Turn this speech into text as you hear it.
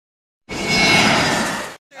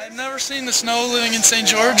never seen the snow living in St.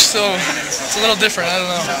 George, so it's a little different. I don't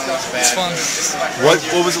know. It's fun. What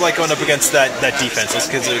was it like going up against that defense? Those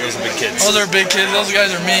kids, those are big kids. Those are big kids. Those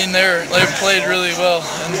guys are mean. They played really well,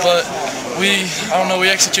 but we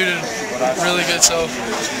executed really good. So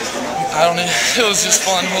it was just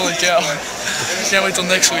fun. Holy cow! Can't wait till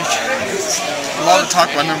next week. A lot of talk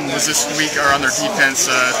on them was this week or on their defense.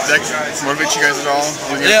 Did that motivate you guys at all?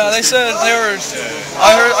 Yeah, they said they were.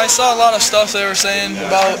 I saw a lot of stuff they were saying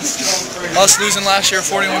about us losing last year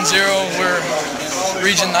 41-0. We're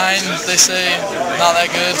Region 9. They say not that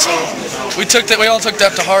good. So we all took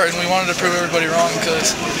that to heart, and we wanted to prove everybody wrong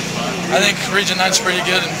because I think Region 9 is pretty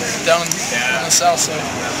good and down in the south. So.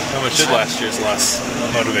 How much did last year's loss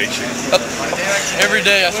motivate you? Every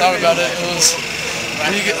day I thought about it.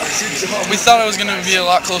 We thought it was going to be a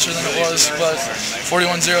lot closer than it was, but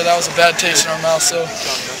 41-0, that was a bad taste in our mouth. So,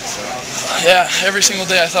 yeah, every single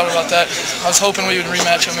day I thought about that. I was hoping we would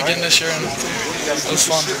rematch them again this year, and it was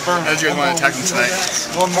fun. How did you guys want to attack them tonight?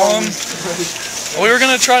 We were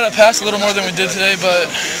going to try to pass a little more than we did today, but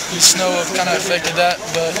the snow kind of affected that.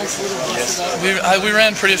 But we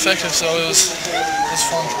ran pretty effective, so it was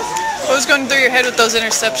fun. What was going through your head with those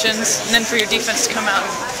interceptions, and then for your defense to come out?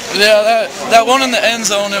 Yeah, that one in the end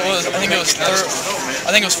zone. I think it was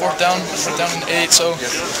fourth down and 8. So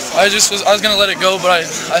I was gonna let it go, but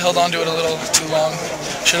I held on to it a little too long.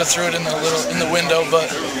 Should have threw it in the window,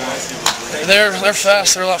 but they're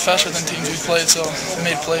fast. They're a lot faster than teams we've played, so they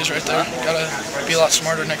made plays right there. Gotta be a lot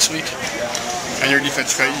smarter next week. And your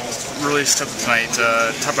defense really stepped up tonight.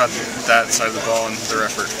 Talk about that side of the ball and their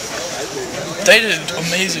effort. They did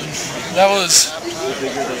amazing. That was.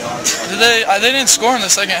 They didn't score in the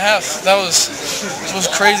second half. It was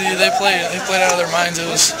crazy. They played out of their minds. It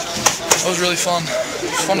was really fun.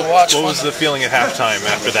 It was fun to watch. What was the feeling at halftime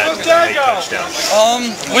after that late touchdown?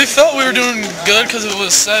 We felt we were doing good because it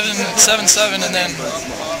was 7-7,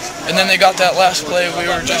 and then they got that last play. We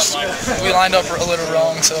lined up a little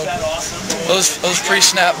wrong, so it was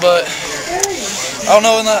pre-snap. But I don't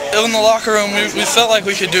know. In the locker room, we felt like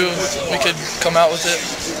we could come out with it.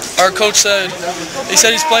 Our coach said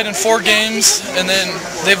he's played in 4 games, and then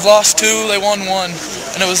they've lost 2, they won 1,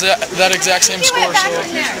 and it was that exact same score. So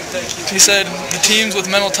he said the teams with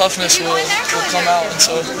mental toughness will come out, and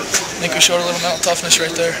so I think we showed a little mental toughness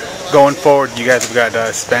right there. Going forward, you guys have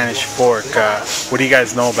got Spanish Fork. What do you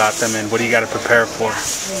guys know about them, and what do you got to prepare for?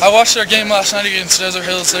 I watched their game last night against Desert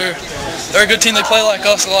Hills. They're a good team. They play like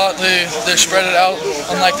us a lot. They're spread it out,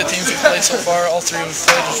 unlike the teams we've played so far. All 3 have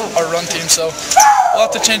played our run team, so we'll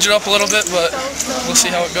have to change it up a little bit, but we'll see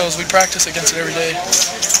how it goes. We practice against it every day.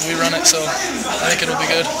 We run it, so I think it'll be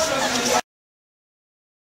good.